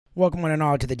Welcome one and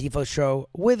all to the Defo Show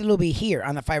with Lubie here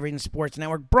on the 5 Reasons Sports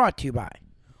Network, brought to you by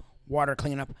Water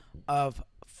Cleanup of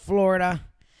Florida.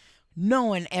 No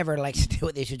one ever likes to deal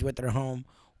with issues with their home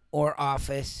or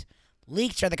office.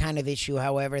 Leaks are the kind of issue,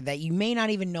 however, that you may not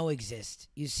even know exist.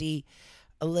 You see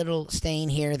a little stain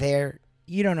here or there.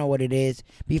 You don't know what it is.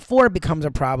 Before it becomes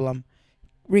a problem,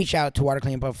 reach out to Water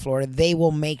Cleanup of Florida. They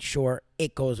will make sure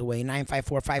it goes away.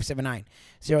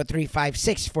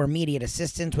 954-579-0356 for immediate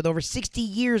assistance with over 60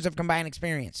 years of combined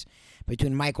experience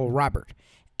between Michael, Robert,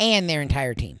 and their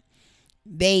entire team.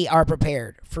 They are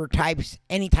prepared for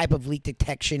any type of leak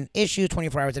detection issues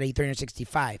 24 hours a day,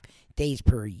 365 days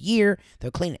per year.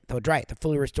 They'll clean it, they'll dry it, they'll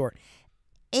fully restore it.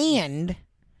 And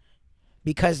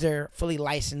because they're fully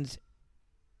licensed,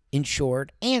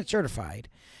 insured, and certified,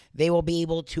 they will be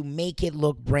able to make it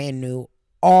look brand new.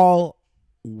 All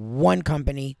one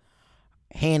company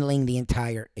handling the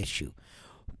entire issue.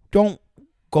 Don't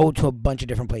go to a bunch of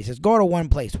different places. Go to one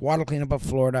place, Water Cleanup of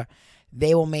Florida.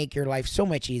 They will make your life so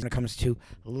much easier when it comes to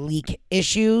leak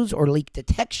issues or leak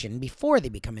detection before they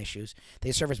become issues.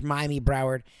 They service Miami,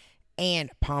 Broward, and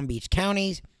Palm Beach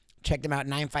counties. Check them out,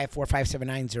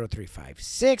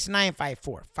 954-579-0356,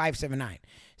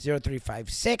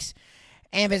 954-579-0356.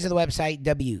 And visit the website,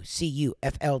 wcufl.com.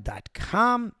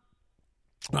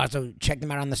 Also, check them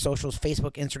out on the socials,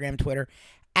 Facebook, Instagram, Twitter,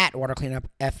 at Water Cleanup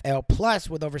FL. Plus,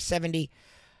 with over 70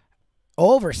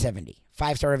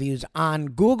 5-star reviews on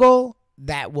Google,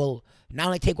 that will not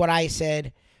only take what I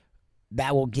said,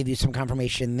 that will give you some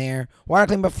confirmation there. Water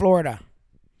Cleanup of Florida.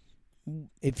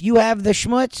 If you have the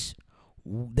schmutz,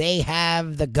 they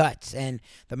have the guts. And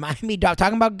the Miami Dolphins,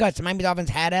 talking about guts, the Miami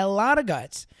Dolphins had a lot of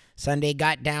guts. Sunday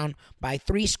got down by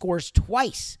 3 scores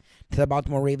twice to the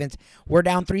Baltimore Ravens. We're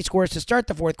down 3 scores to start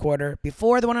the fourth quarter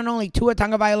before the one and only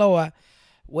Tagovailoa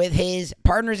with his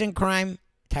partners in crime,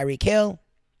 Tyreek Hill,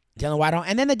 Dylan Waddle,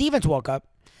 and then the defense woke up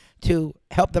to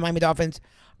help the Miami Dolphins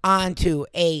onto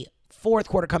a fourth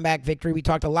quarter comeback victory. We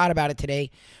talked a lot about it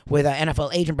today with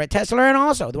NFL agent Brett Tessler and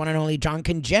also the one and only John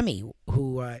Congemi,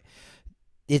 who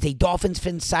is a Dolphins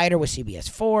Phinsider with CBS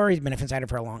 4. He's been a Phinsider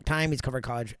for a long time. He's covered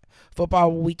college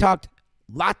football. We talked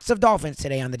lots of Dolphins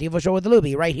today on the Defo Show with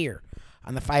Lubie right here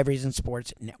on the 5 Reasons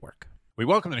Sports Network. We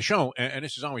welcome to the show, and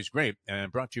this is always great,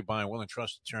 and brought to you by Will and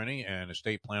Trust attorney and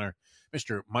estate planner,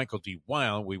 Mr. Michael D.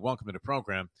 Weil. We welcome to the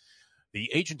program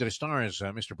the agent of the stars,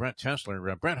 Mr. Brett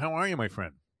Tessler. Brett, how are you, my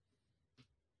friend?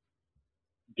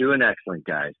 Doing excellent,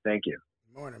 guys. Thank you.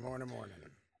 Morning.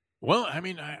 Well, I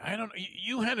mean, I don't.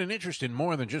 You had an interest in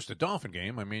more than just the Dolphin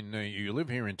game. I mean, you live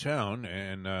here in town,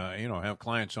 and have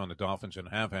clients on the Dolphins, and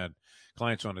have had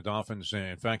clients on the Dolphins.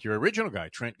 In fact, your original guy,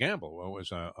 Trent Gamble,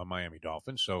 was a Miami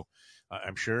Dolphin. So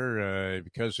I'm sure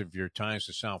because of your ties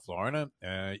to South Florida,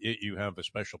 you have a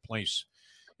special place,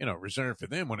 reserved for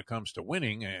them when it comes to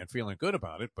winning and feeling good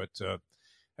about it. But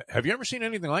have you ever seen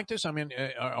anything like this? I mean,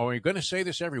 are we going to say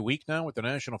this every week now with the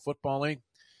National Football League?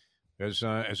 As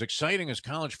exciting as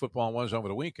college football was over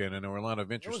the weekend, and there were a lot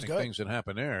of interesting things that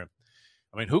happened there.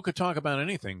 I mean, who could talk about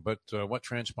anything but what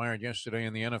transpired yesterday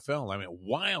in the NFL? I mean,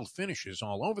 wild finishes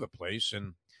all over the place.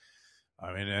 And,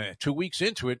 I mean, 2 weeks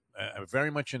into it,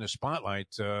 very much in the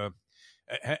spotlight.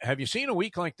 Have you seen a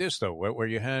week like this, though, where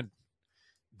you had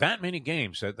that many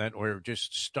games that were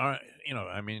just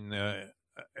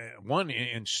one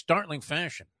in startling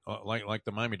fashion, like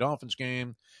the Miami Dolphins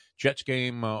game, Jets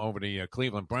game over the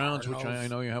Cleveland Browns, which I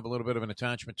know you have a little bit of an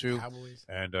attachment to. Cowboys.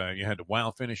 And you had the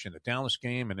wild finish in the Dallas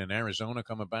game, and then Arizona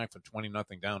coming back from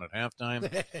 20-0 down at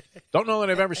halftime. Don't know that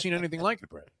I've ever seen anything like it,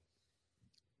 Brett.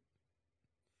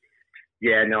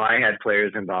 Yeah, no, I had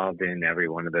players involved in every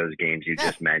one of those games you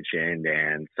just mentioned,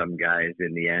 and some guys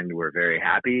in the end were very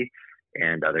happy,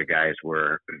 and other guys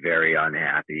were very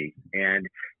unhappy. And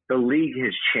the league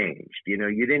has changed.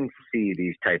 You didn't see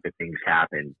these type of things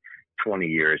happen 20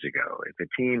 years ago. If a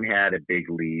team had a big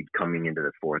lead coming into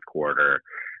the fourth quarter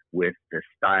with the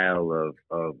style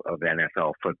of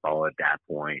NFL football at that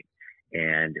point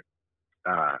and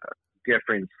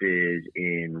differences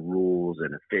in rules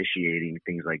and officiating,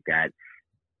 things like that,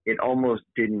 it almost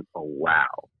didn't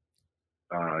allow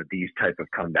these type of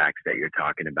comebacks that you're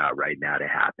talking about right now to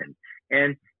happen.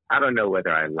 And I don't know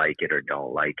whether I like it or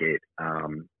don't like it.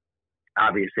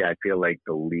 Obviously, I feel like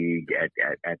the league at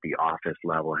the office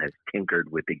level has tinkered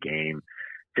with the game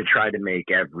to try to make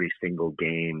every single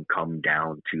game come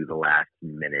down to the last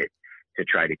minute to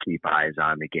try to keep eyes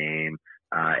on the game.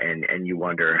 And you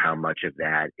wonder how much of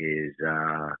that is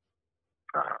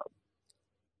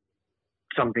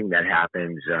something that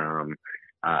happens on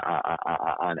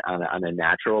a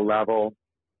natural level,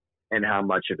 and how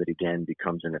much of it, again,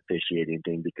 becomes an officiating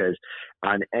thing. Because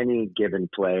on any given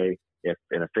play, if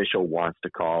an official wants to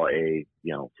call a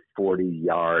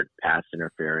 40-yard pass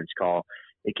interference call,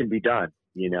 it can be done.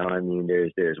 I mean,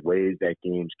 there's ways that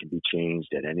games can be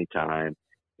changed at any time.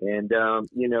 And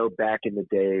back in the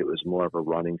day, it was more of a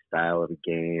running style of a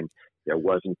game. There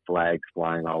wasn't flags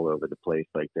flying all over the place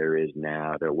like there is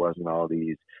now. There wasn't all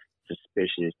these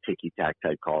suspicious ticky-tack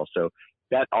type calls. So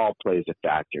that all plays a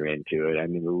factor into it. I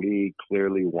mean, the league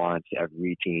clearly wants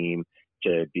every team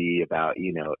to be about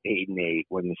 8-8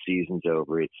 when the season's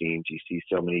over. It seems you see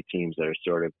so many teams that are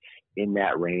sort of in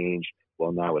that range.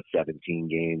 Well, now with 17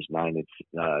 games, 9-8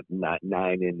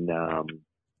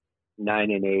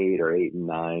 or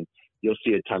 8-9, you'll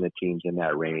see a ton of teams in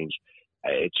that range.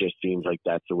 It just seems like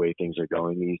that's the way things are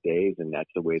going these days, and that's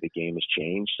the way the game has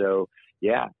changed. So,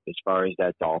 yeah, as far as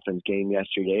that Dolphins game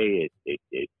yesterday,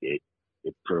 it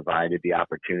provided the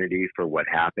opportunity for what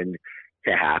happened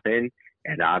to happen.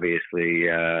 And obviously,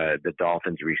 the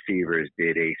Dolphins receivers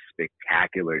did a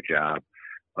spectacular job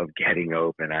of getting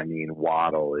open. I mean,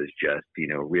 Waddle is just,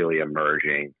 really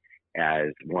emerging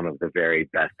as one of the very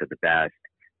best of the best.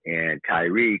 And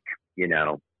Tyreek,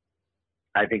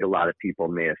 I think a lot of people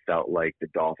may have felt like the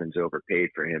Dolphins overpaid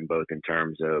for him, both in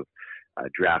terms of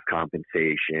draft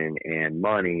compensation and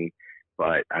money.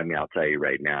 But, I mean, I'll tell you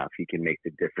right now, if he can make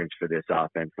the difference for this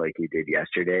offense like he did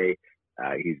yesterday,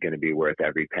 he's going to be worth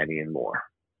every penny and more.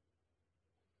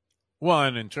 Well,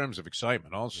 and in terms of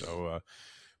excitement also,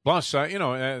 plus, I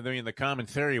mean, the common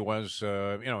theory was,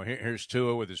 here's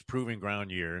Tua with his proving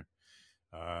ground year.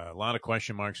 A lot of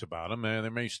question marks about him.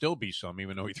 There may still be some,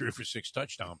 even though he threw for 6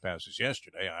 touchdown passes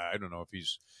yesterday. I don't know if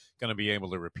he's going to be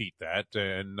able to repeat that.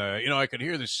 And, I could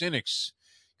hear the cynics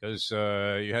because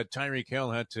you had Tyreek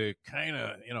Hill had to kind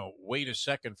of, wait a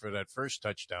second for that first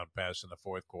touchdown pass in the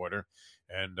fourth quarter.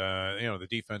 And, the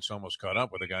defense almost caught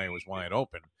up with a guy who was wide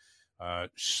open.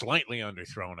 Slightly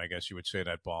underthrown, I guess you would say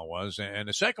that ball was. And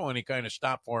the second one he kind of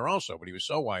stopped for also, but he was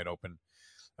so wide open.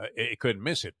 It couldn't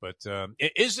miss it. But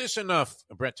is this enough,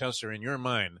 Brett Tessler, in your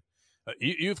mind?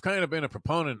 You've kind of been a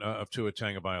proponent of Tua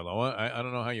Tagovailoa. I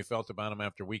don't know how you felt about him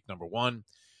after week number 1.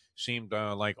 Seemed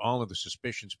like all of the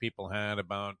suspicions people had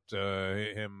about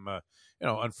him,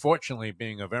 unfortunately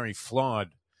being a very flawed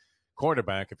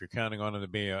quarterback, if you're counting on him to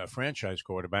be a franchise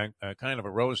quarterback, kind of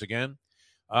arose again.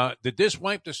 Did this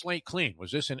wipe the slate clean?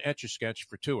 Was this an etch-a-sketch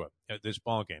for Tua at this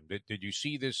ball game? Did you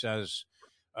see this as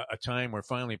a time where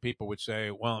finally people would say,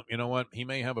 well, you know what, he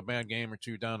may have a bad game or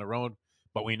two down the road,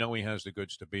 but we know he has the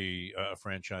goods to be a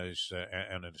franchise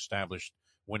and an established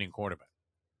winning quarterback?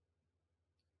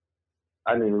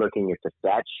 I mean, looking at the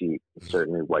stat sheet,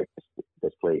 certainly wiped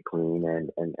the slate clean,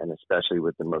 and especially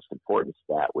with the most important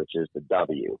stat, which is the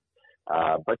W.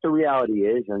 But the reality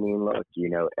is, I mean, look,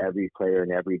 every player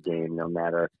in every game, no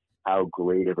matter how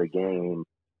great of a game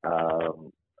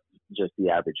just the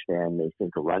average fan may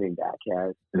think a running back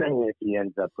has, if he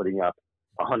ends up putting up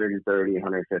 130,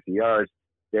 150 yards,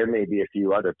 there may be a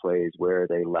few other plays where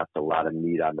they left a lot of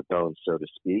meat on the bone, so to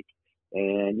speak.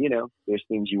 And, there's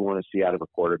things you want to see out of a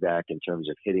quarterback in terms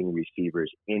of hitting receivers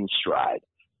in stride,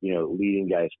 leading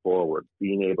guys forward,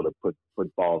 being able to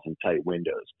put balls in tight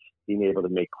windows, being able to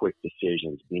make quick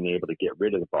decisions, being able to get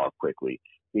rid of the ball quickly,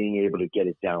 being able to get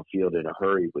it downfield in a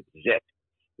hurry with zip.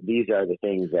 These are the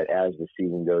things that as the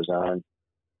season goes on,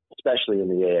 especially in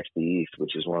the AFC East,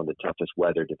 which is one of the toughest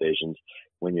weather divisions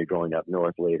when you're going up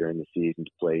north later in the season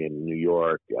to play in New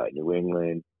York, New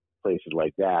England, places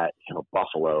like that,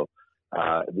 Buffalo.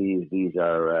 These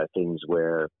are things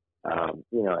where,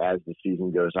 as the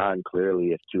season goes on,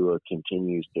 clearly if Tua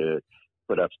continues to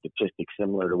put up statistics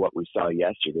similar to what we saw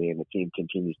yesterday and the team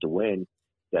continues to win,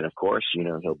 then of course,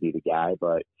 he'll be the guy.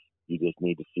 But you just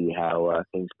need to see how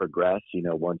things progress.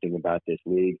 One thing about this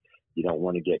league, you don't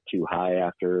want to get too high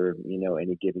after,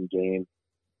 any given game,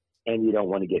 and you don't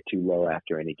want to get too low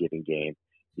after any given game.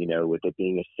 With it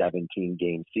being a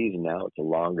 17-game season now, it's a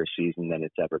longer season than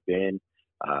it's ever been.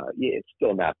 It's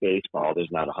still not baseball. There's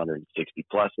not 160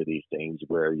 plus of these things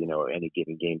where, any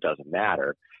given game doesn't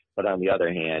matter. But on the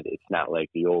other hand, it's not like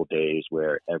the old days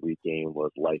where every game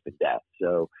was life and death.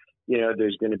 So,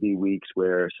 there's going to be weeks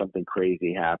where something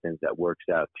crazy happens that works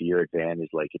out to your advantage,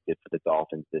 like it did for the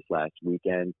Dolphins this last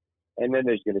weekend. And then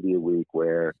there's going to be a week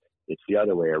where it's the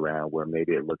other way around, where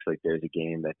maybe it looks like there's a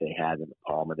game that they had in the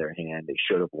palm of their hand. They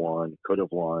should have won, could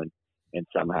have won, and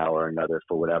somehow or another,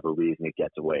 for whatever reason, it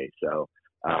gets away. So,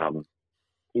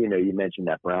 you mentioned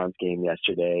that Browns game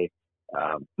yesterday,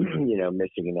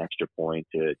 missing an extra point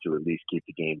to at least keep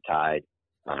the game tied.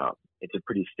 It's a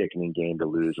pretty sickening game to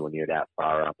lose when you're that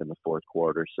far up in the fourth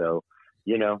quarter. So,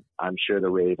 I'm sure the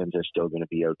Ravens are still going to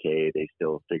be okay. They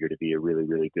still figure to be a really,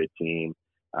 really good team.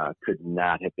 could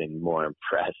not have been more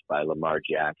impressed by Lamar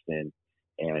Jackson.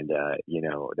 And,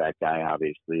 that guy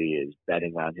obviously is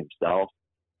betting on himself,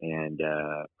 and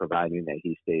providing that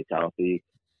he stays healthy,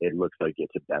 it looks like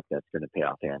it's a bet that's going to pay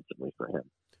off handsomely for him.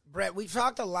 Brett, we've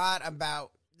talked a lot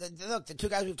about the two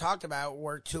guys we've talked about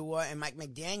were Tua and Mike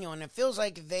McDaniel, and it feels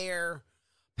like their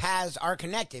paths are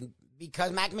connected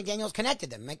because Mike McDaniel's connected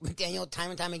them. Mike McDaniel, time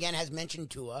and time again, has mentioned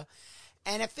Tua,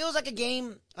 and it feels like a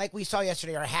game like we saw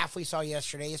yesterday, or half we saw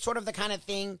yesterday, is sort of the kind of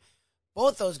thing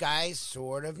both those guys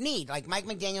sort of need. Like Mike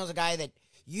McDaniel's a guy that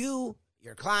your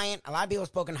client, a lot of people have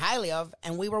spoken highly of,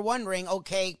 and we were wondering,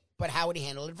 okay, but how would he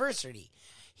handle adversity?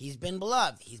 He's been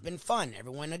beloved. He's been fun.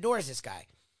 Everyone adores this guy.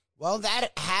 Well, that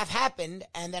half happened,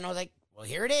 and then I was like, well,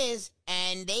 here it is.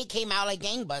 And they came out like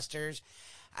gangbusters.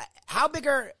 How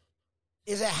bigger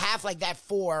is a half like that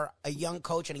for a young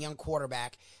coach and a young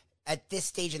quarterback at this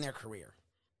stage in their career?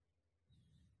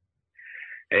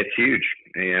 It's huge,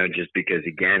 just because,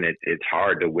 again, it's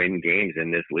hard to win games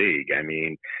in this league. I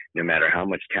mean, no matter how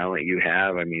much talent you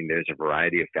have, I mean, there's a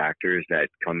variety of factors that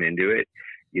come into it.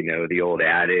 The old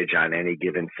adage, on any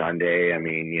given Sunday, I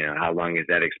mean, how long has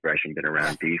that expression been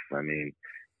around, Beef? I mean,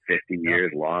 50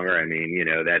 years longer. I mean,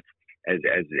 that's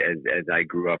as I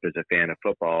grew up as a fan of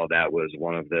football, that was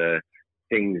one of the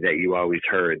things that you always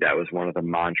heard. That was one of the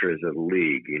mantras of the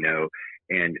league,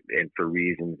 and for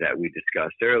reasons that we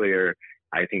discussed earlier,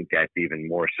 I think that's even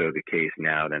more so the case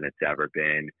now than it's ever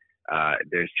been.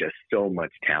 There's just so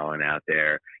much talent out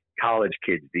there. College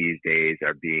kids these days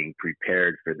are being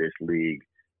prepared for this league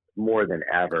more than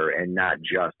ever, and not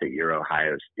just at your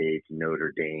Ohio States,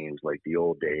 Notre Dames, like the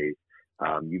old days.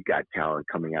 You've got talent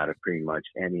coming out of pretty much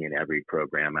any and every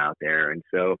program out there. And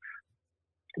so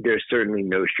there's certainly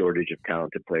no shortage of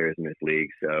talented players in this league.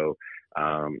 So,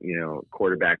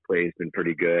 quarterback play has been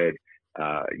pretty good.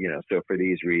 So for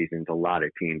these reasons, a lot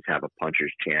of teams have a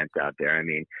puncher's chance out there. I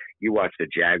mean, you watch the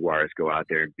Jaguars go out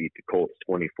there and beat the Colts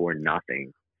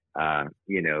 24-0.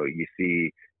 You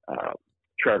see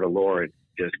Trevor Lawrence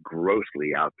just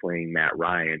grossly outplaying Matt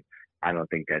Ryan. I don't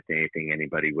think that's anything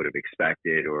anybody would have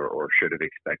expected or should have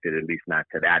expected, at least not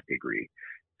to that degree.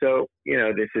 So,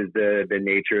 this is the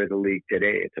nature of the league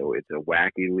today. It's a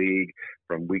wacky league.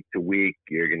 From week to week,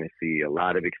 you're going to see a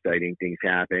lot of exciting things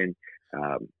happen.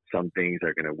 Some things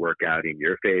are going to work out in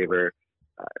your favor.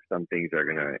 Some things are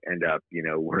going to end up,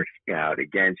 working out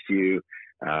against you.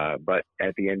 But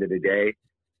at the end of the day,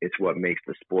 it's what makes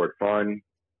the sport fun.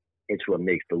 It's what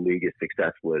makes the league as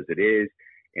successful as it is.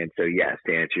 And so, yes,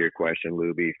 to answer your question,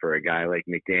 Lubie, for a guy like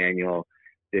McDaniel,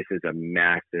 this is a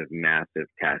massive, massive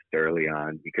test early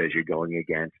on because you're going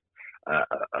against a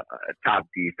top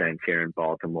defense here in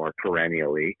Baltimore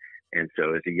perennially. And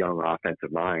so as a young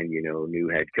offensive mind, new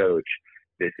head coach,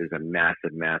 this is a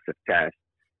massive, massive test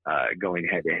going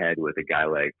head-to-head with a guy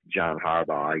like John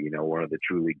Harbaugh, one of the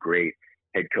truly great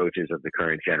head coaches of the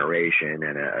current generation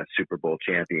and a Super Bowl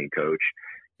champion coach.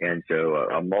 And so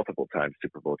a multiple-time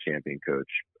Super Bowl champion coach,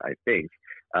 I think.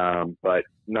 But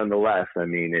nonetheless, I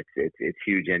mean, it's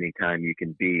huge anytime you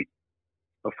can beat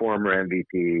a former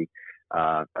MVP,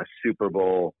 a Super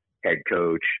Bowl head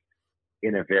coach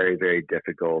in a very, very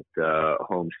difficult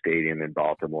home stadium in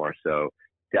Baltimore. So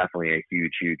definitely a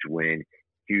huge, huge win,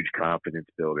 huge confidence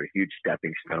builder, huge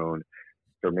stepping stone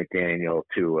for McDaniel,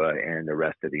 Tua, and the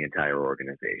rest of the entire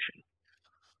organization.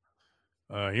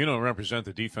 You don't represent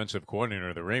the defensive coordinator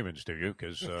of the Ravens, do you?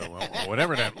 Because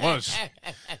whatever that was,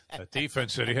 a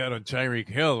defense that he had on Tyreek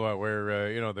Hill,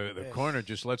 where the corner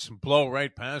just lets him blow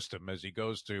right past him as he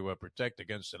goes to protect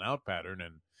against an out pattern,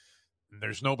 and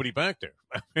there's nobody back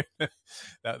there.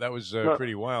 that was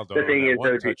pretty wild. Though, the thing is,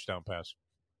 one touchdown pass.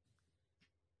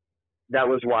 That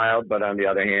was wild, but on the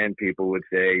other hand, people would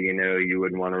say, you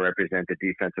wouldn't want to represent the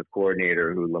defensive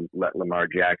coordinator who let Lamar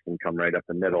Jackson come right up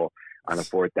the middle on a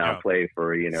fourth down play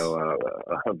for,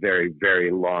 a very,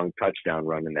 very long touchdown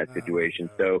run in that situation.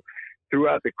 So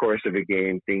throughout the course of a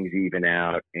game, things even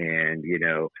out and,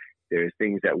 there's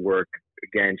things that work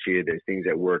against you. There's things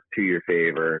that work to your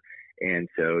favor. And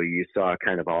so you saw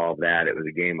kind of all of that. It was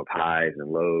a game of highs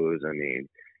and lows. I mean,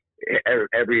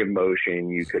 every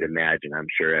emotion you could imagine, I'm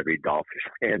sure every Dolphins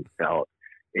fan felt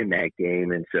in that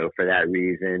game. And so for that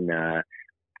reason,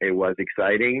 it was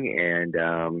exciting.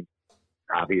 And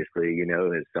obviously,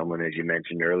 as someone, as you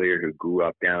mentioned earlier, who grew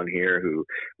up down here, who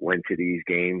went to these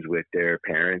games with their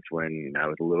parents when I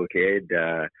was a little kid,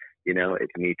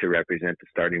 it's neat to represent the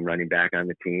starting running back on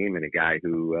the team and a guy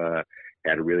who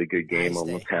had a really good game,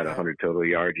 almost had 100 total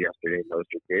yards yesterday, most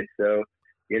of kids. So,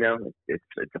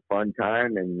 it's a fun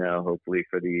time, and hopefully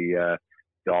for the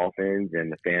Dolphins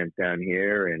and the fans down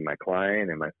here and my client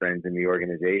and my friends in the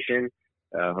organization,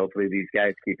 hopefully these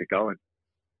guys keep it going.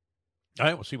 All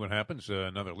right, we'll see what happens.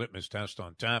 Another litmus test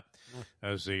on tap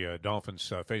as the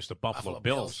Dolphins face the Buffalo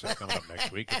Bills coming up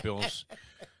next week. The Bills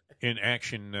in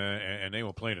action, and they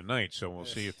will play tonight. So we'll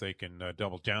see if they can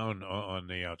double down on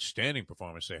the outstanding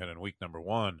performance they had in week number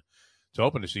 1 to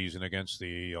open the season against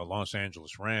the Los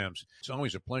Angeles Rams. It's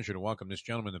always a pleasure to welcome this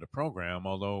gentleman to the program,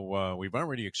 although we've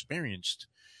already experienced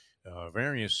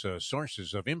various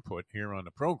sources of input here on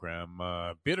the program,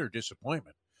 bitter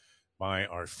disappointment by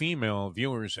our female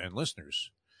viewers and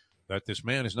listeners that this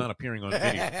man is not appearing on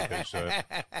video because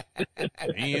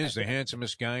he is the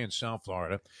handsomest guy in South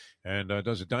Florida and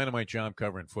does a dynamite job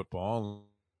covering football.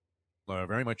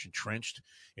 Very much entrenched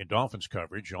in Dolphins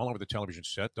coverage all over the television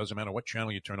set. Doesn't matter what channel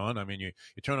you turn on. I mean, you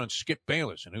turn on Skip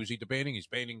Bayless, and who's he debating? He's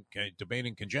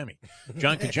debating Congemi.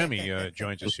 John Congemi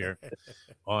joins us here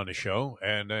on the show,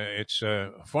 and it's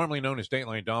formerly known as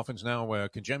Dateline Dolphins, now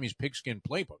Congemi's Pigskin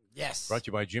Playbook. Yes. Brought to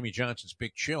you by Jimmy Johnson's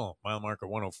Big Chill, mile marker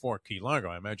 104, Key Largo.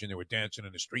 I imagine they were dancing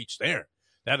in the streets there.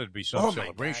 That'd be some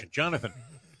celebration. Jonathan,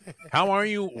 how are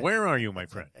you? Where are you, my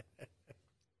friend?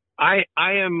 I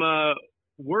am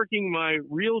working my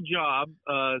real job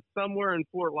somewhere in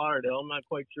Fort Lauderdale. I'm not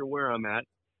quite sure where I'm at,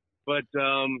 but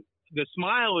the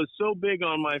smile is so big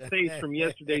on my face from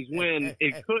yesterday's win,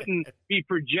 it couldn't be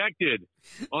projected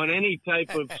on any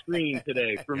type of screen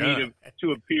today for me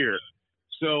to appear.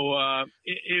 So I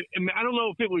don't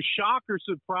know if it was shock or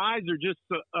surprise or just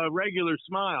a regular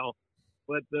smile,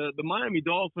 but the Miami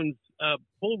Dolphins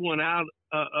pulled one out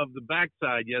of the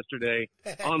backside yesterday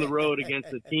on the road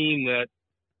against a team that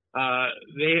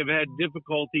they have had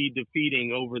difficulty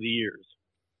defeating over the years.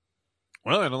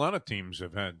 Well, and a lot of teams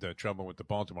have had trouble with the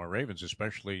Baltimore Ravens,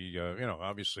 especially,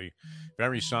 obviously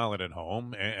very solid at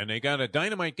home. And they got a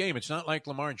dynamite game. It's not like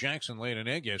Lamar Jackson laid an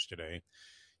egg yesterday.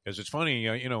 Because it's funny,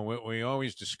 we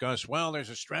always discuss, well, there's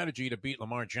a strategy to beat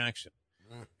Lamar Jackson.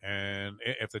 And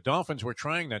if the Dolphins were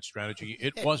trying that strategy,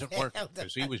 it wasn't working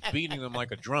because he was beating them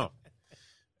like a drum.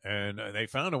 And they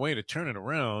found a way to turn it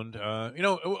around.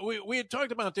 We had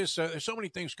talked about this. There's so many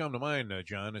things come to mind,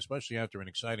 John, especially after an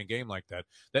exciting game like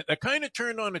that kind of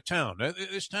turned on the town.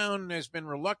 This town has been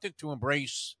reluctant to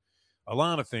embrace a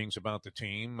lot of things about the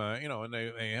team, and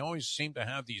they always seem to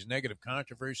have these negative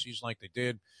controversies like they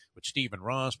did with Stephen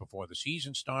Ross before the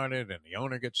season started, and the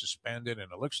owner gets suspended,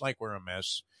 and it looks like we're a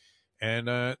mess. And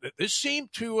this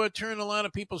seemed to turn a lot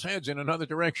of people's heads in another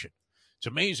direction. It's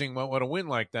amazing what a win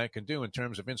like that can do in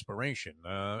terms of inspiration.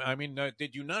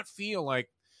 Did you not feel like,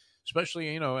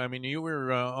 especially, you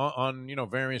were on,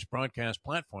 various broadcast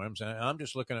platforms. I'm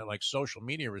just looking at like social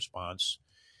media response.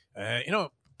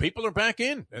 People are back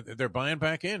in. They're buying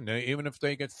back in. Even if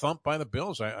they get thumped by the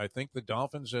Bills, I think the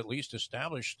Dolphins at least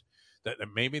established that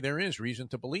maybe there is reason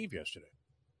to believe yesterday.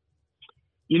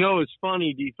 It's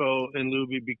funny, Defo and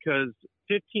Lubie, because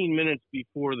 15 minutes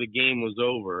before the game was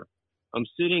over, I'm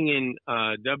sitting in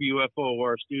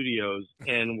WFOR studios,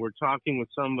 and we're talking with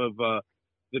some of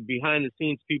the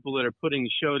behind-the-scenes people that are putting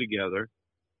the show together.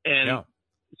 And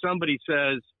somebody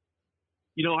says,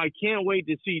 I can't wait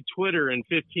to see Twitter in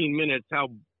 15 minutes, how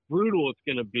brutal it's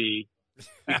going to be,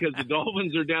 because the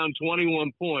Dolphins are down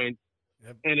 21 points,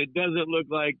 and it doesn't look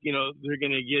like, they're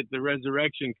going to get the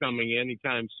resurrection coming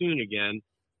anytime soon again.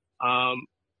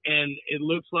 And it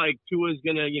looks like Tua's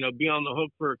going to, be on the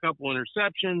hook for a couple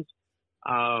interceptions.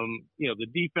 The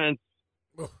defense,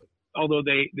 although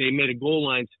they made a goal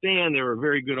line stand, they were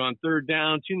very good on third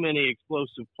down, too many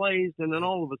explosive plays. And then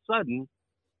all of a sudden,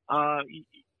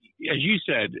 as you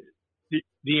said,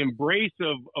 the embrace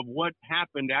of what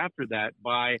happened after that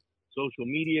by social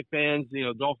media fans,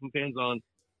 Dolphin fans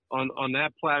on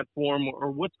that platform,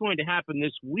 or what's going to happen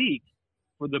this week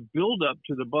for the build up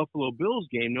to the Buffalo Bills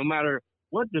game, no matter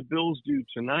what the Bills do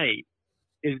tonight,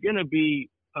 is going to be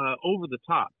over the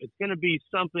top. It's going to be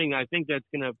something I think that's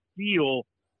going to feel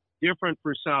different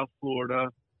for South Florida,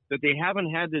 that they haven't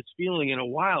had this feeling in a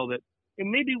while, that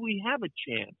maybe we have a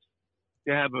chance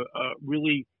to have a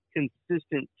really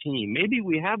consistent team. Maybe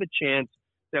we have a chance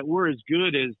that we're as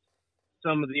good as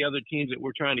some of the other teams that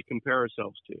we're trying to compare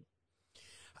ourselves to.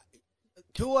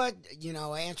 Tua,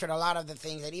 answered a lot of the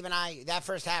things that even that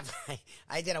first half,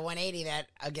 I did a 180 that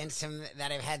against him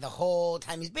that I've had the whole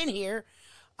time he's been here.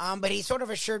 But he sort of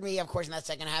assured me, of course, in that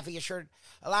second half, he assured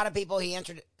a lot of people. He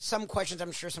answered some questions.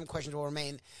 I'm sure some questions will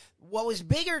remain. What was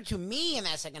bigger to me in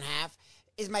that second half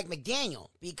is Mike McDaniel,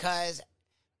 because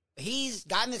he's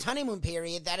gotten this honeymoon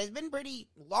period that has been pretty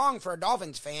long for a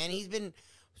Dolphins fan. He's been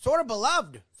sort of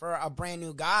beloved for a brand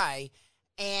new guy.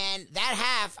 And that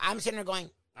half, I'm sitting there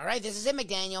going, all right, this is it,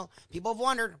 McDaniel. People have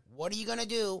wondered, what are you going to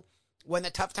do when the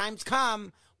tough times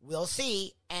come? We'll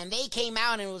see. And they came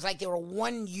out, and it was like they were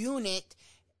one unit.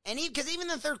 And because even in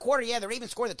the third quarter, the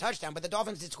Ravens scored the touchdown, but the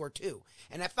Dolphins did score 2.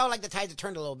 And I felt like the tides had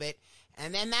turned a little bit.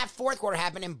 And then that fourth quarter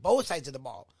happened, and both sides of the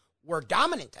ball were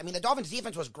dominant. I mean, the Dolphins'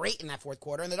 defense was great in that fourth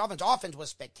quarter, and the Dolphins' offense was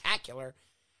spectacular.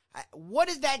 What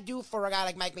does that do for a guy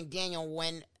like Mike McDaniel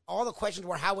when all the questions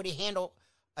were how would he handle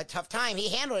a tough time? He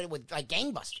handled it with like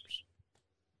gangbusters.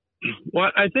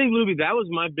 Well, I think, Lubie, that was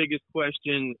my biggest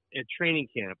question at training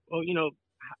camp. Oh,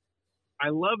 I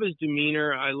love his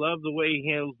demeanor. I love the way he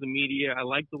handles the media. I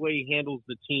like the way he handles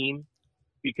the team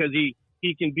because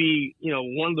he can be,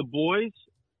 one of the boys,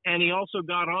 and he also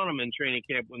got on them in training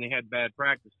camp when they had bad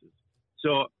practices.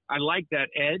 So I like that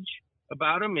edge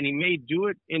about him, and he may do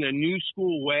it in a new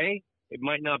school way. It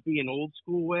might not be an old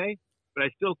school way, but I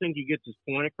still think he gets his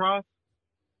point across.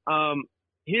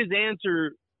 His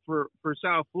answer for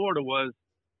South Florida was,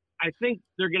 I think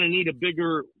they're going to need a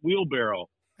bigger wheelbarrow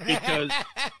because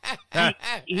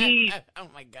he oh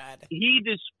my God, he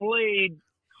displayed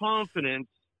confidence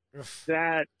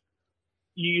that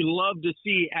you love to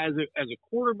see as a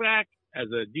quarterback, as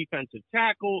a defensive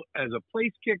tackle, as a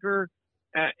place kicker,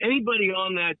 anybody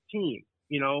on that team.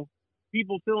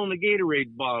 People filling the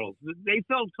Gatorade bottles. They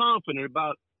felt confident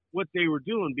about what they were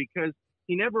doing because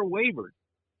he never wavered.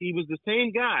 He was the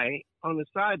same guy on the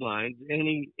sidelines, and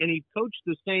he coached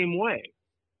the same way.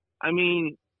 I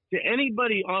mean, to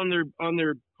anybody on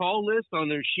their call list, on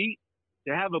their sheet,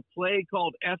 to have a play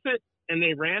called F it, and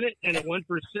they ran it, and it went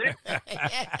for 6,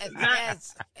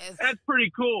 yes. That's pretty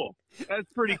cool. That's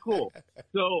pretty cool.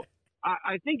 So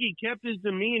I think he kept his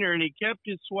demeanor, and he kept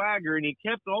his swagger, and he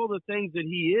kept all the things that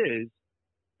he is,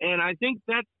 and I think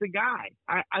that's the guy.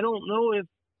 I don't know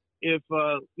if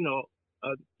a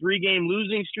 3-game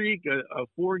losing streak, a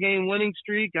 4-game winning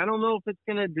streak, I don't know if it's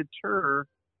going to deter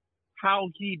how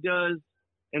he does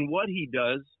and what he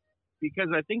does, because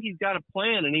I think he's got a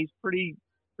plan, and he's pretty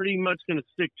much going to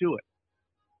stick to it.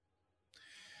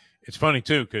 It's funny,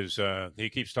 too, because he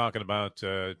keeps talking about,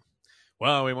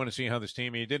 we want to see how this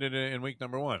team, he did it in week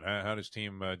number 1, how this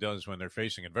team does when they're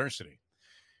facing adversity.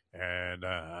 And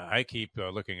I keep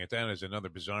looking at that as another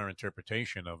bizarre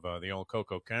interpretation of the old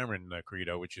Coco Cameron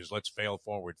credo, which is let's fail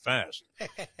forward fast,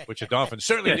 which the Dolphins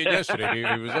certainly did yesterday.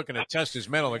 He was looking to test his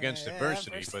mettle against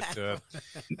adversity. But,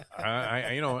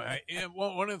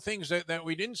 one of the things that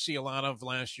we didn't see a lot of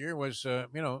last year was,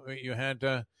 you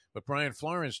had with Brian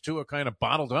Flores, Tua kind of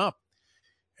bottled up.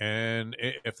 And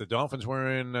if the Dolphins were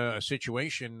in a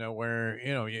situation where,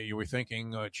 you were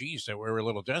thinking, geez, that we're a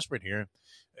little desperate here,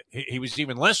 he was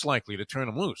even less likely to turn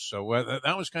them loose. So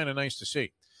that was kind of nice to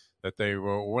see that they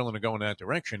were willing to go in that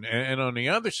direction. And on the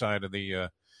other side of the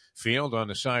field, on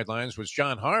the sidelines, was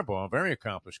John Harbaugh, a very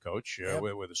accomplished coach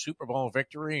with a Super Bowl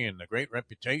victory and a great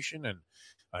reputation and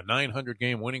a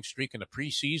 900-game winning streak in the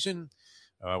preseason.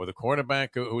 With a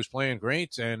quarterback who was playing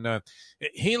great. And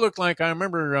he looked like, I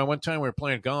remember one time we were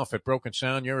playing golf at Broken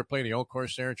Sound. You ever play the old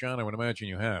course there, John? I would imagine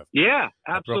you have. Yeah,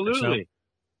 absolutely.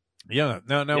 Yeah.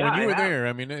 Now when you were there,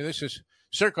 I mean, this is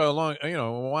circa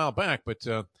a while back, but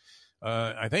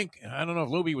I think, I don't know if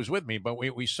Lubie was with me, but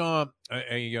we saw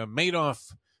a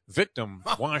Madoff victim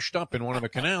washed up in one of the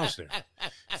canals there,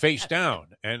 face down.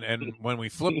 And when we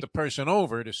flipped the person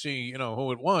over to see,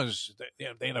 who it was,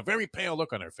 they had a very pale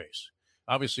look on their face.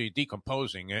 Obviously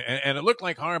decomposing, and it looked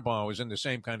like Harbaugh was in the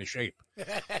same kind of shape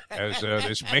as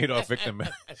this Madoff victim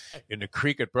in the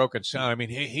creek at Broken Sound. I mean,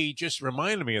 he just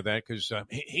reminded me of that because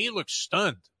he looked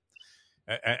stunned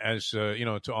as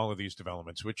to all of these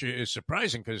developments, which is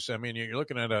surprising because, I mean, you're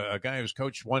looking at a guy who's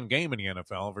coached 1 game in the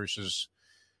NFL versus,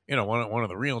 one of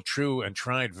the real, true, and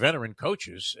tried veteran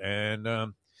coaches, and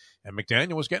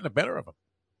McDaniel was getting the better of him.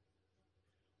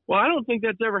 Well, I don't think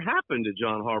that's ever happened to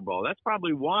John Harbaugh. That's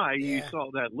probably why you saw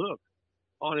that look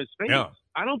on his face. Yeah.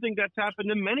 I don't think that's happened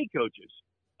to many coaches.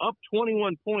 Up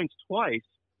 21 points twice,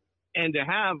 and to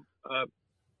have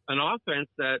an offense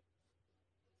that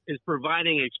is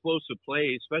providing explosive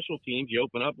plays, special teams. You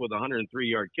open up with a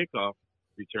 103-yard kickoff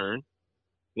return.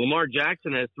 Lamar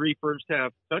Jackson has 3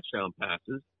 first-half touchdown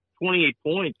passes, 28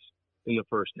 points in the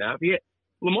first half.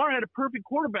 Lamar had a perfect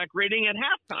quarterback rating at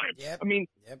halftime. Yep. I mean,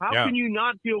 how can you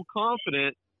not feel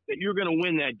confident that you're going to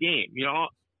win that game?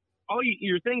 All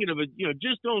you're thinking of is,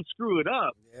 just don't screw it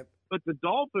up. Yep. But the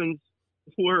Dolphins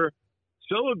were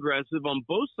so aggressive on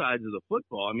both sides of the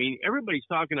football. I mean, everybody's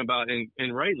talking about,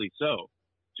 and rightly so,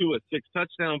 6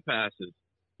 touchdown passes.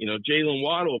 Jalen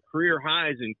Waddle, career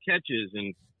highs in catches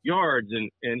and yards,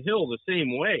 and Hill the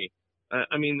same way.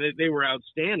 I mean, they were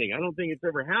outstanding. I don't think it's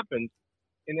ever happened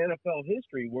in NFL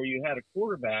history where you had a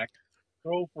quarterback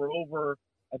throw for over,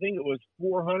 I think it was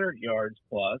 400 yards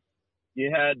plus,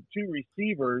 You had two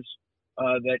receivers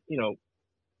that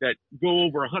go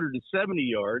over 170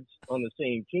 yards on the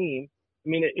same team. I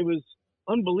mean, it was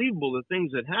unbelievable the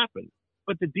things that happened.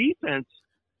 But the defense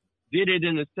did it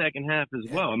in the second half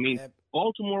as well. I mean,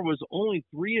 Baltimore was only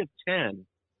 3 of 10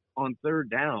 on third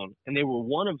down, and they were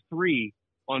 1 of 3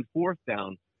 on fourth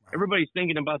down. Wow. Everybody's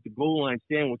thinking about the goal line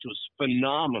stand, which was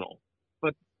phenomenal.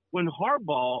 But when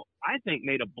Harbaugh, I think,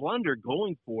 made a blunder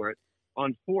going for it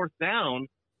on fourth down,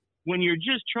 when you're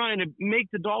just trying to make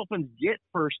the Dolphins get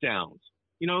first downs,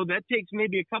 that takes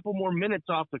maybe a couple more minutes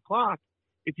off the clock.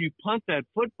 If you punt that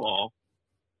football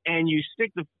and you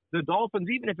stick the Dolphins,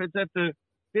 even if it's at the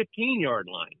 15-yard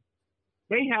line,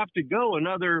 they have to go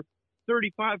another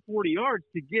 35, 40 yards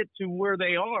to get to where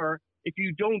they are if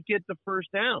you don't get the first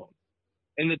down.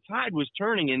 And the tide was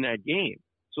turning in that game.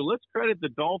 So let's credit the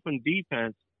Dolphin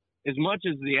defense as much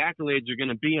as the accolades are going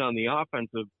to be on the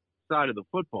offensive side of the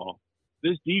football.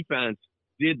 This defense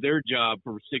did their job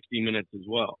for 60 minutes as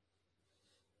well.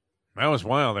 That was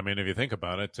wild. I mean, if you think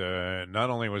about it, not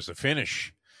only was the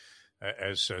finish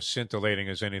as scintillating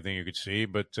as anything you could see,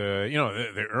 but,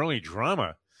 the early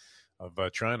drama of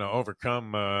trying to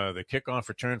overcome the kickoff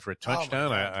return for a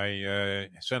touchdown. I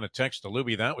sent a text to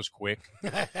Lubie. That was quick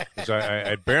because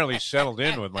I barely settled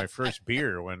in with my first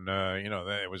beer when,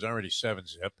 it was already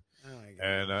 7-zip.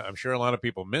 And I'm sure a lot of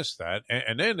people missed that.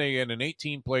 And then they had an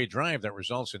 18-play drive that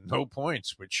results in no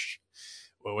points, which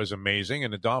was amazing.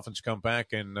 And the Dolphins come back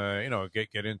and,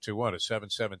 get into a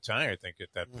 7-7 tie, I think, at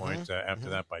that point after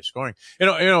that by scoring.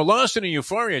 Lost in the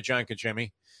euphoria, John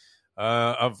Congemi,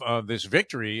 of this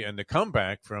victory and the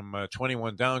comeback from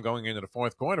 21 down going into the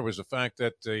fourth quarter was the fact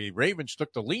that the Ravens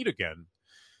took the lead again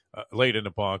late in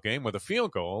the ball game with a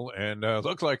field goal and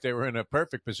looked like they were in a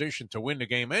perfect position to win the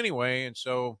game anyway. And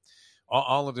so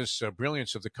all of this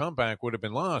brilliance of the comeback would have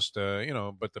been lost,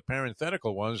 but the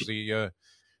parenthetical was the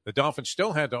Dolphins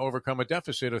still had to overcome a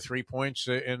deficit of 3 points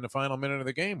in the final minute of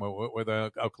the game with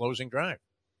a closing drive.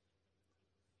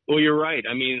 Well, you're right.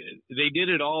 I mean, they did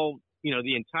it all,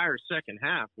 the entire second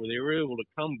half where they were able to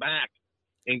come back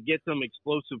and get some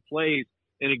explosive plays.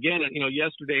 And again,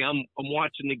 yesterday I'm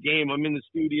watching the game. I'm in the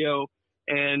studio,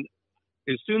 and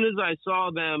as soon as I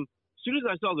saw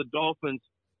the Dolphins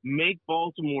make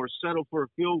Baltimore settle for a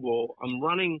field goal, I'm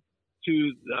running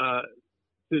to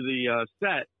the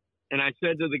set, and I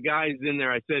said to the guys in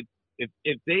there, I said,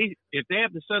 if they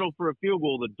have to settle for a field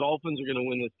goal, the Dolphins are going to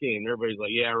win this game. And everybody's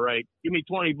like, yeah, right. Give me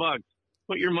 $20.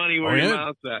 Put your money where your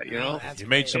mouth's at. You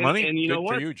made some money. And you Good know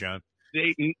what? For you, John.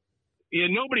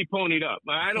 Nobody ponied up.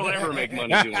 I don't ever make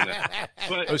money doing that.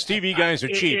 But those TV guys are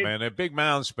cheap, man. They're big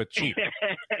mouths, but cheap.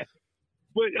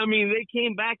 But I mean, they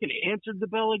came back and answered the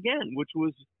bell again, which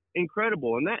was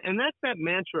incredible. And that's that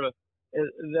mantra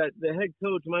that the head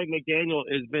coach Mike McDaniel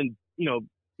has been,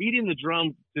 beating the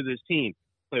drum to this team.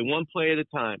 Play one play at a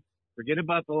time. Forget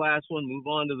about the last one. Move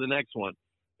on to the next one.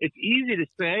 It's easy to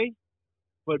say,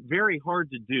 but very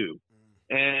hard to do.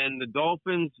 And the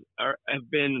Dolphins have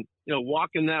been,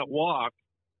 walking that walk.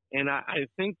 And I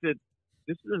think that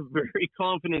this is a very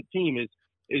confident team.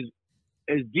 Is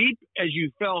as deep as you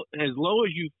felt, as low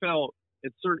as you felt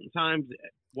at certain times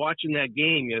watching that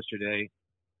game yesterday,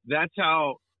 that's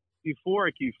how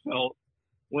euphoric you felt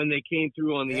when they came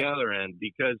through on the other end,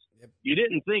 because you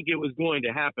didn't think it was going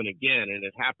to happen again, and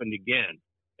it happened again.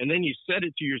 And then you said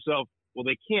it to yourself, well,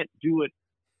 they can't do it.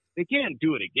 They can't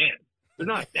do it again. They're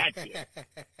not that good.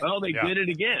 Well, they did it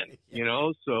again,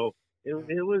 so it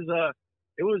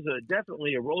was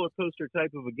definitely a roller coaster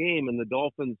type of a game, and the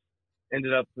Dolphins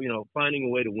ended up, finding a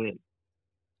way to win.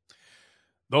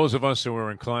 Those of us who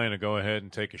were inclined to go ahead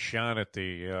and take a shot at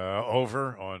the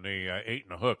over on the 8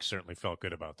 and a hook certainly felt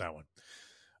good about that one.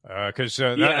 Because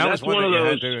that was one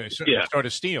that you had to start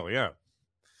a steal,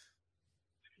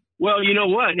 Well, you know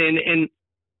what? And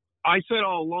I said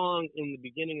all along in the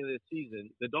beginning of this season,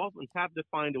 the Dolphins have to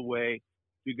find a way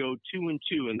to go 2-2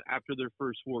 after their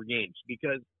first 4 games,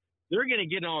 because they're going to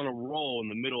get on a roll in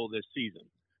the middle of this season.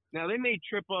 Now, they may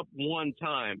trip up one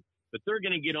time, but they're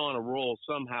going to get on a roll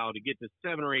somehow to get to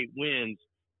 7 or 8 wins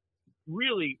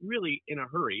really, really in a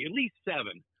hurry, at least 7.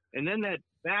 And then that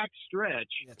back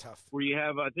stretch where you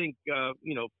have, I think, 4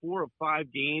 or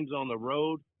 5 games on the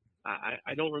road.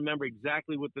 I don't remember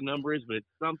exactly what the number is, but it's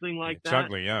something like it's that.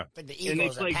 Ugly, yeah. Like the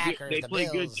Eagles, the Packers, they play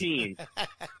good teams.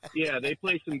 Yeah, they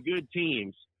play some good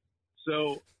teams.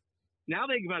 So now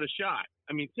they've got a shot.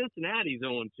 I mean, Cincinnati's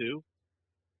 0-2.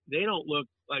 They don't look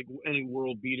like any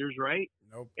world beaters, right?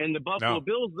 Nope. And the Buffalo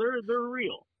Bills, they're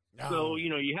real. No. So,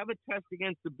 you have a test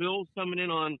against the Bills coming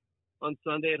in on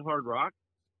Sunday at Hard Rock.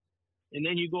 And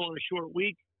then you go on a short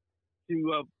week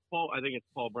to I think it's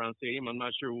Paul Brown Stadium. I'm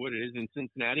not sure what it is in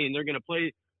Cincinnati, and they're going to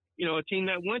play, a team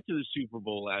that went to the Super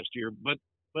Bowl last year, but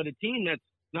a team that's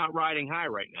not riding high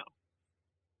right now.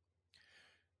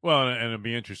 Well, and it'll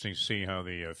be interesting to see how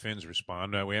the Phins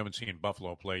respond. We haven't seen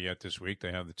Buffalo play yet this week.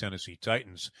 They have the Tennessee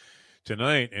Titans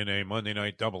tonight in a Monday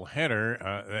night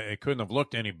doubleheader. It couldn't have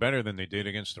looked any better than they did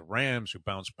against the Rams, who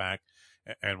bounced back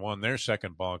and won their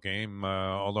second ball game,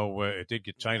 although it did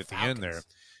get tight at the end there,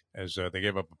 as they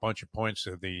gave up a bunch of points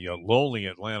to the lowly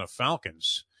Atlanta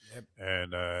Falcons. Yep.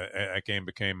 And that game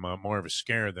became more of a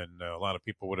scare than a lot of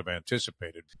people would have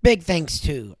anticipated. Big thanks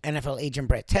to NFL agent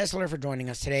Brett Tessler for joining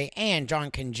us today, and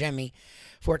John Congemi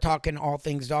for talking all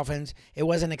things Dolphins. It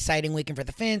was an exciting weekend for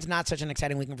the Phins, not such an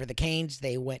exciting weekend for the Canes.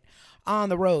 They went on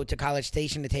the road to College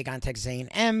Station to take on Texas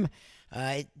A&M.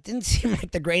 It didn't seem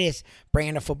like the greatest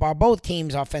brand of football. Both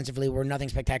teams offensively were nothing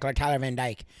spectacular. Tyler Van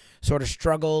Dyke sort of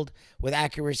struggled with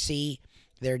accuracy.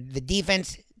 The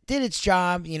defense did its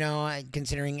job,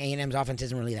 considering A&M's offense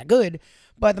isn't really that good.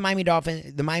 But the Miami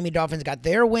Dolphins got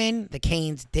their win. The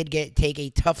Canes did take a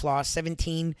tough loss,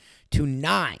 17-9.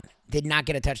 Did not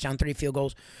get a touchdown, 3 field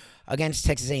goals against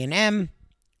Texas A&M.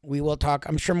 We will talk,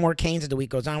 I'm sure, more Canes as the week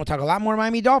goes on. We'll talk a lot more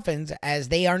Miami Dolphins, as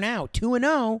they are now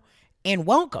 2-0 and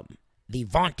welcome the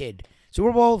vaunted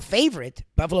Super Bowl favorite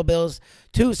Buffalo Bills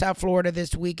to South Florida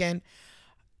this weekend.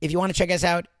 If you want to check us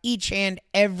out each and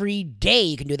every day,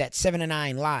 you can do that 7 to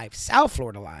 9 live, South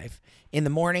Florida live, in the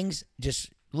mornings.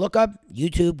 Just look up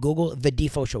YouTube, Google The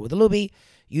Defo Show with Lubie,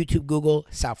 YouTube, Google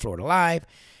South Florida Live.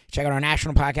 Check out our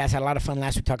national podcast. Had a lot of fun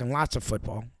last week talking lots of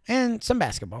football and some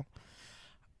basketball.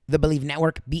 The Believe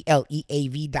Network,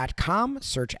 BLEAV.com.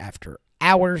 Search after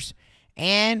hours.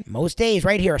 And most days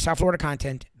right here, South Florida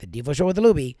content, The Defo Show with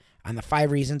Lubie on the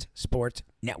 5 Reasons Sports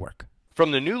Network.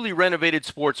 From the newly renovated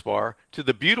sports bar to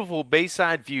the beautiful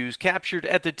bayside views captured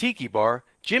at the Tiki Bar,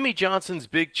 Jimmy Johnson's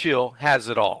Big Chill has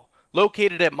it all.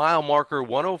 Located at mile marker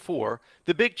 104,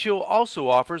 the Big Chill also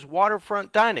offers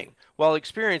waterfront dining while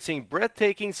experiencing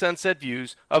breathtaking sunset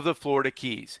views of the Florida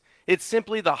Keys. It's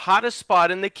simply the hottest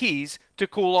spot in the Keys to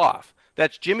cool off.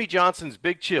 That's Jimmy Johnson's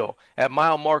Big Chill at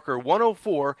mile marker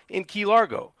 104 in Key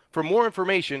Largo. For more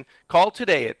information, call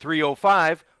today at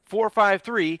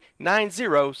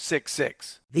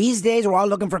 305-453-9066. These days, we're all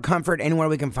looking for comfort anywhere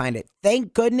we can find it.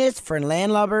 Thank goodness for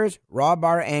Landlubbers Raw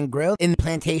Bar and Grill in the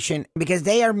Plantation, because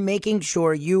they are making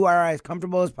sure you are as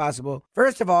comfortable as possible.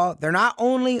 First of all, they're not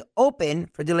only open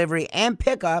for delivery and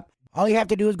pickup. All you have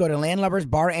to do is go to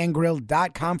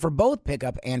landlubbersbarandgrill.com for both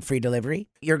pickup and free delivery.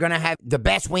 You're going to have the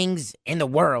best wings in the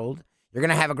world. You're going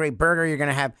to have a great burger. You're going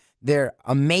to have their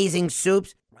amazing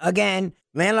soups. Again,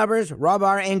 Landlubbers, Raw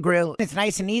Bar, and Grill. It's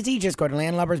nice and easy. Just go to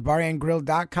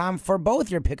landlubbersbarandgrill.com for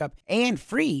both your pickup and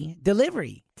free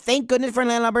delivery. Thank goodness for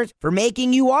Landlubbers for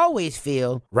making you always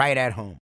feel right at home.